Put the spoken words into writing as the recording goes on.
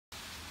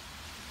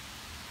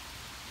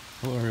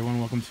Hello everyone,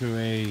 welcome to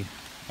a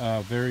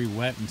very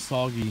wet and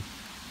soggy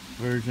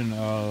version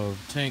of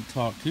Tank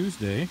Talk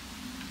Tuesday.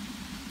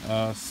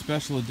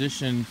 Special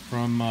edition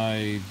from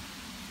my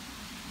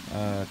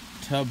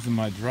tubs in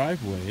my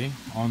driveway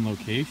on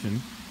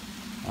location.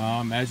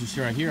 As you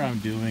see right here, I'm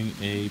doing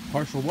a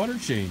partial water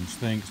change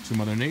thanks to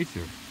Mother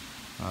Nature.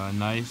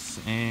 Nice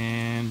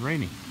and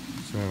rainy.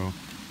 So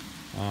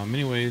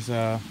anyways,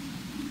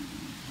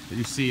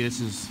 you see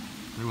this is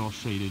very well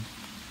shaded,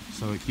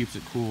 so it keeps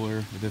it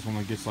cooler. This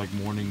one gets like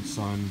morning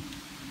sun,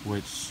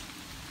 which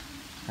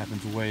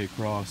happens way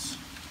across.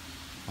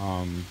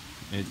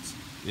 It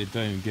doesn't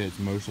even get, it's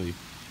mostly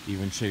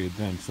even shaded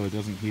then, so it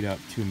doesn't heat up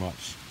too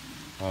much,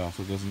 so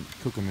it doesn't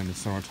cook them in the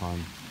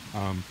summertime.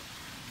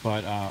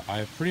 But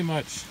I pretty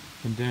much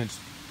condensed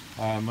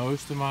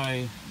most of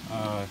my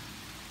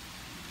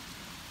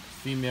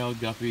female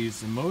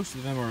guppies, and most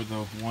of them are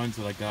the ones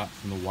that I got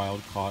from the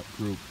wild caught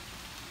group,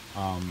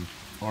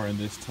 are in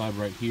this tub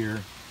right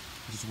here.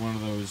 This is one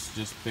of those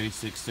just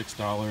basic $6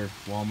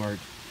 Walmart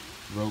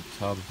rope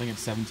tubs. I think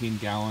it's 17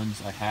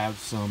 gallons. I have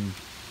some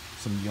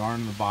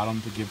yarn on the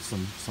bottom to give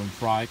some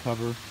fry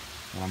cover.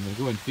 And I'm going to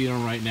go ahead and feed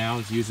them right now.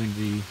 It's using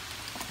the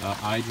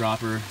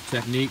eyedropper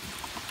technique.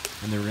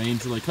 And the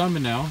rain's really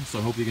coming now, so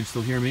I hope you can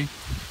still hear me.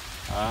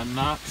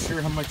 Not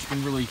sure how much you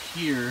can really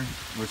hear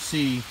or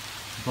see,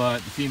 but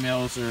the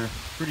females are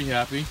pretty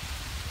happy.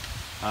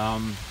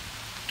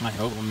 I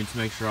hope. Let me just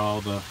make sure all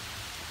the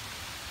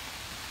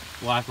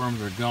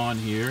blackworms are gone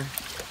here.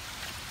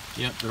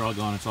 Yep, they're all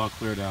gone. It's all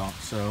cleared out.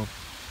 So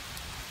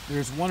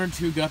there's one or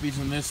two guppies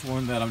in this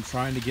one that I'm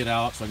trying to get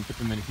out so I can put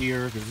them in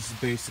here, because this is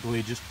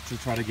basically just to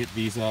try to get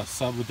these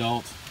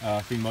sub-adult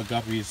female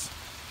guppies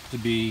to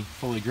be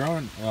fully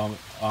grown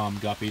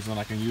guppies, and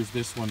I can use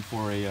this one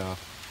for a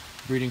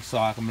breeding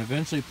stock. I'm going to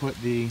eventually put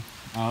the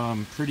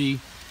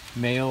pretty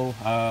male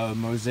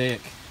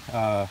mosaic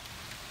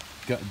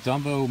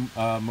Dumbo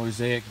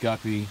mosaic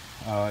guppy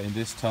in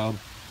this tub.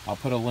 I'll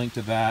put a link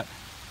to that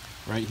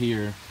right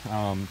here,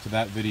 to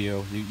that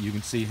video. You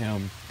can see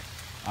him.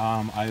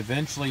 I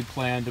eventually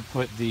plan to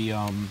put the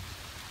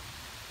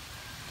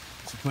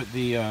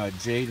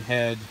jade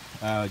head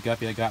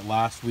guppy I got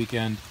last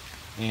weekend,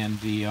 and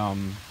the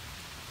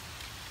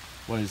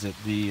what is it?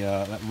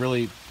 That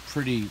really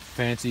pretty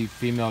fancy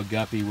female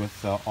guppy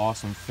with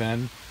awesome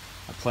fin.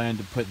 I plan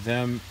to put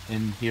them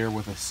in here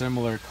with a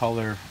similar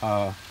color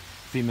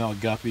female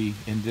guppy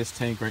in this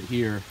tank right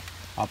here.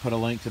 I'll put a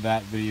link to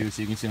that video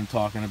so you can see what I'm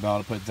talking about.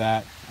 I'll put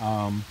that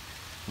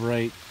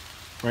right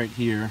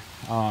here.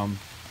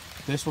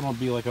 This one will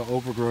be like an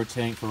overgrow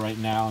tank for right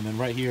now, and then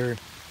right here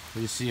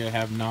you see I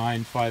have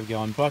 9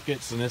 5-gallon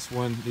buckets, and this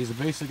one, these are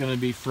basically going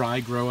to be fry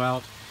grow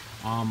out.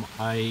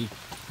 I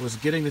was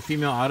getting the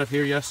female out of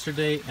here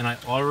yesterday, and I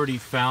already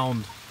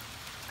found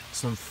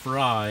some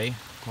fry,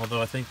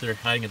 although I think they're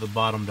hiding at the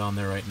bottom down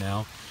there right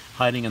now,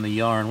 hiding in the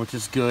yarn, which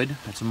is good.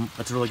 That's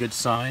a really good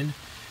sign.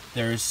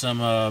 There's some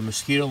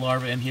mosquito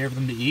larvae in here for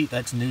them to eat.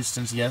 That's new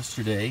since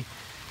yesterday.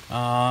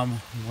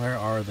 Where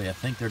are they? I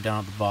think they're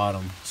down at the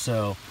bottom.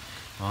 So,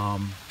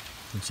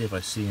 let's see if I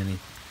see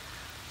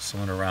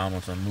someone around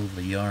once I move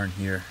the yarn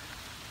here.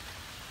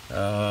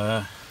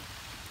 No,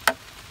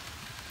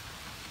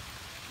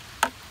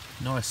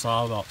 I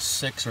saw about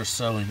 6 or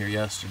so in here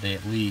yesterday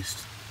at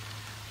least,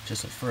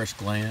 just at first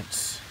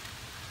glance.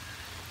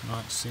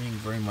 Not seeing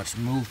very much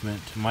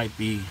movement. Might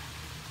be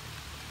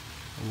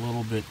a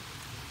little bit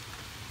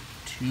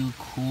too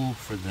cool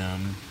for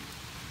them.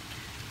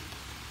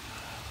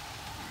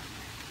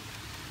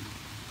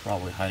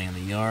 Probably hiding in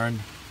the yarn.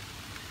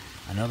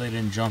 I know they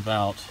didn't jump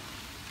out.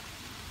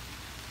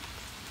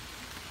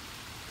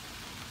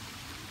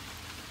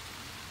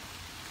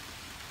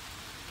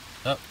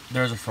 Oh,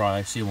 there's a fry.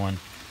 I see one.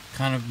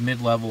 Kind of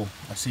mid-level.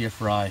 I see a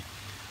fry.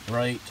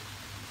 Right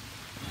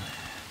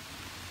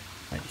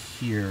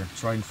here.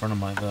 It's right in front of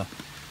the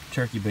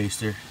turkey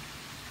baster.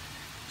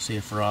 See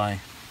a fry.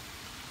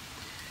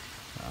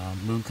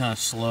 Moving kind of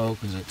slow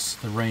because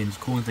the rain's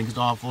cooling things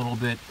off a little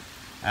bit.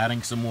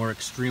 Adding some more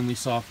extremely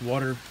soft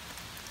water.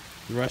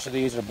 The rest of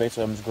these are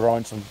basically, I'm just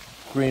growing some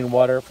green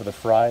water for the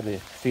fry to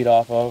feed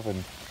off of,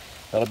 and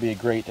that'll be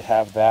great to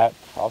have that.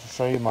 I'll also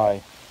show you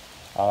my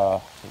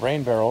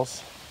rain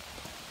barrels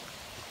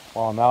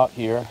while I'm out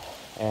here,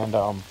 and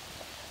the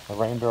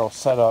rain barrel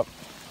setup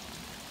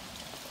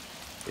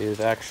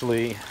is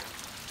actually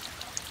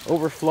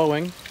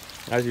overflowing.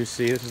 As you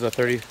see, this is a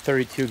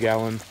 32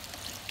 gallon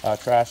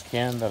trash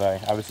can that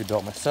I obviously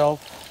built myself.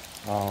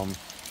 I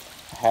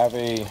have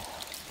a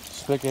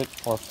spigot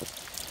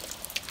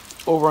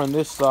over on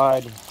this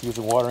side, use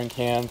a watering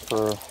can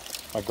for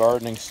my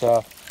gardening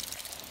stuff.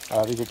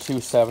 These are 2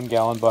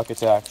 7-gallon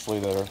buckets actually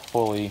that are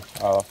fully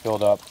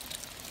filled up.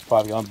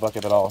 5-gallon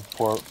bucket that I'll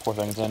pour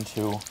things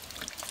into.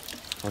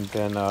 And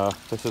then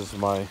this is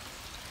my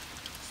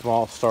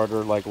small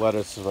starter, like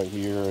lettuce is right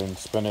here, and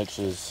spinach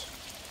is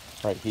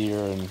right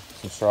here, and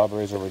some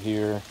strawberries over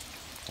here,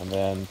 and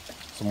then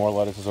some more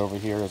lettuces over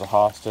here. There's a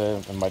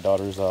hosta and my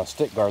daughter's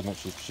stick garden that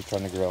she's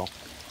trying to grow.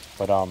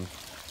 But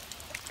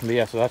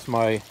yeah, so that's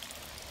my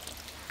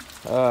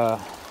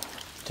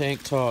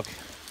Tank Talk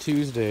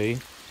Tuesday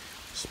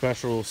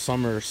special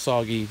summer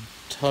Soggy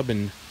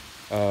Tubbin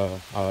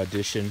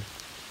edition.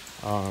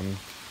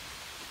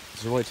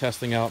 It's really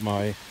testing out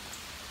my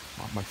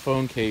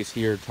phone case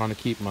here, trying to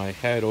keep my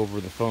head over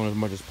the phone as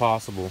much as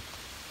possible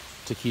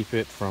to keep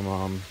it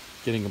from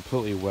getting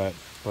completely wet.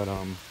 But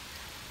let's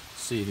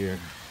see here.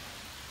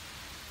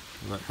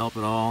 Does that help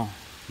at all?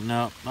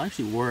 No,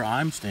 actually where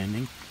I'm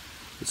standing,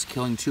 it's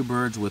killing two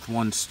birds with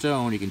one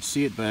stone. You can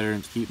see it better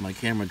and keep my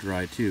camera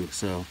dry too.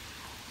 So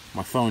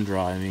my phone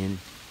dry, I mean.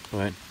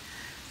 But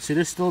see,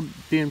 they're still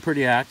being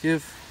pretty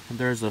active.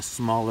 There's a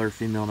smaller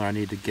female there. I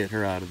need to get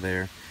her out of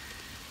there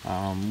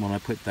when I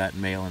put that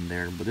male in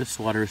there. But this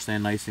water is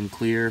staying nice and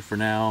clear for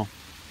now.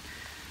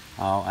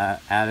 I'll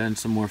add in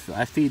some more.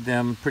 I feed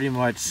them pretty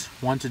much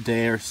once a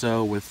day or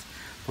so with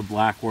the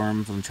black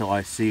worms until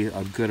I see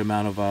a good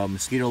amount of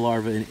mosquito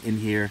larvae in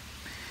here.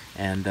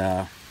 And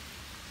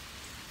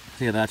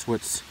yeah, that's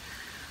what's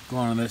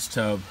going on in this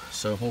tub.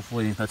 So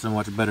hopefully that's a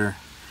much better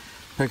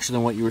picture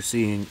than what you were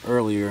seeing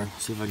earlier.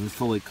 See if I can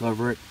fully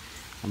cover it.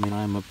 I mean,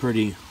 I'm a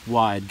pretty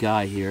wide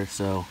guy here,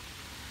 so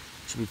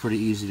it should be pretty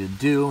easy to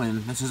do.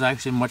 And this is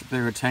actually a much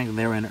bigger tank than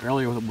they were in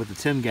earlier with the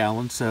 10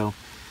 gallon. So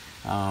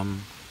I'll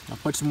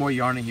put some more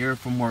yarn in here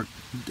for more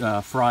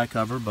fry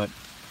cover, but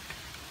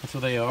that's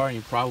what they are. And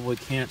you probably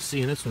can't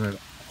see in this one at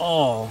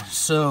all.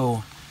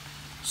 So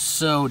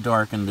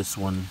dark in this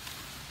one.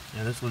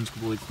 And this one's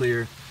completely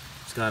clear.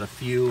 It's got a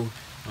few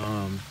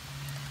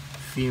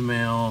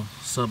female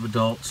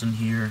subadults in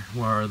here.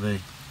 Where are they?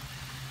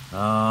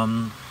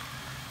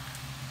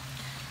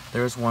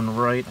 There's one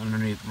right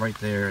underneath, right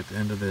there at the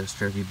end of this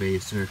turkey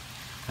baster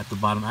at the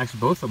bottom. Actually,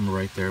 both of them are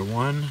right there.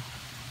 One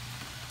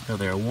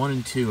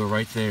and two are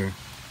right there.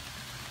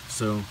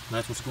 So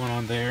that's what's going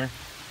on there.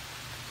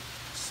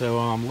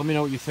 So let me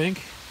know what you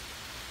think.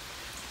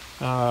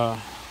 I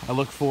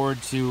look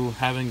forward to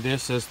having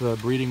this as the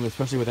breeding,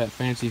 especially with that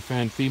fancy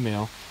fan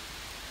female.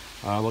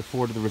 I look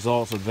forward to the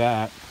results of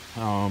that.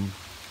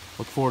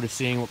 Look forward to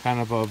seeing what kind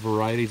of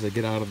varieties I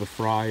get out of the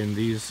fry in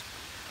these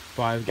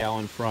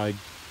 5-gallon fry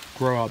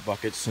grow out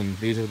buckets, and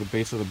these are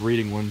basically the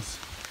breeding ones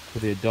for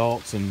the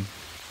adults, and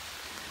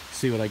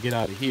see what I get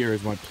out of here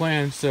is my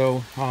plan.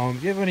 So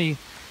if you have any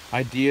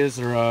ideas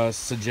or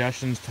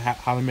suggestions to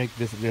how to make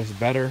this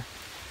better,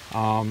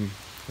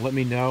 let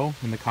me know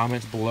in the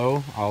comments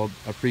below. I'll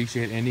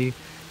appreciate any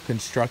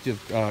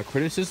constructive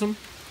criticism.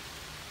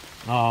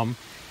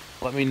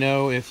 Let me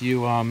know if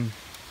you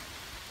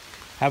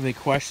have any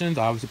questions.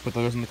 I obviously put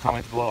those in the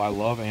comments below. I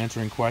love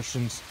answering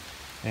questions.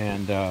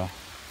 And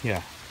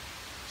yeah,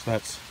 so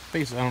that's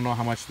basically, I don't know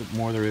how much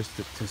more there is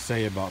to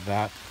say about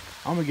that.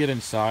 I'm gonna get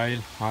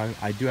inside.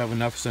 I do have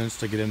enough sense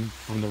to get in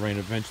from the rain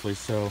eventually.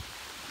 So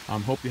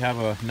hope you have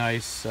a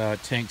nice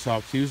Tank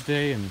Talk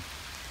Tuesday, and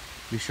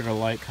be sure to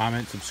like,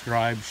 comment,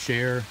 subscribe,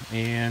 share,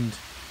 and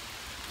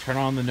turn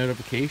on the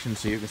notifications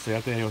so you can stay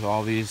updated with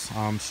all these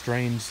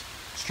strange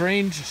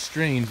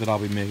strains that I'll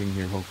be making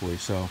here, hopefully.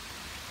 So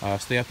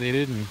stay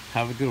updated and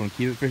have a good one.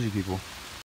 Keep it fishy, people.